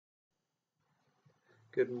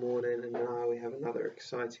Good morning, and now we have another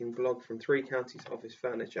exciting blog from Three Counties Office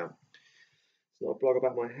Furniture. It's not a blog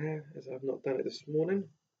about my hair, as I've not done it this morning.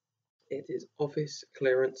 It is Office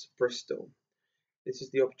Clearance Bristol. This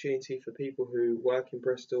is the opportunity for people who work in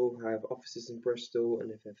Bristol, have offices in Bristol,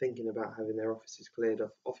 and if they're thinking about having their offices cleared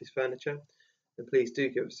of office furniture, then please do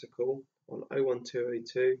give us a call on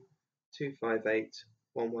 01202 258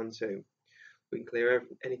 112. We can clear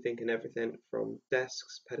anything and everything from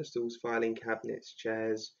desks, pedestals, filing cabinets,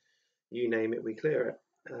 chairs, you name it, we clear it.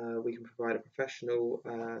 We can provide a professional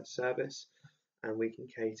service, and we can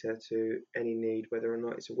cater to any need, whether or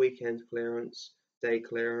not it's a weekend clearance, day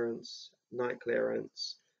clearance, night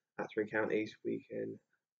clearance. At Three Counties, we can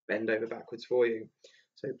bend over backwards for you.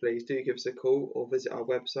 So please do give us a call or visit our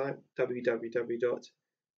website www.T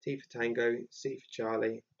for Tango, C for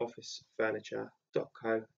Charlie,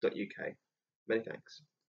 officefurniture.co.uk. Many thanks.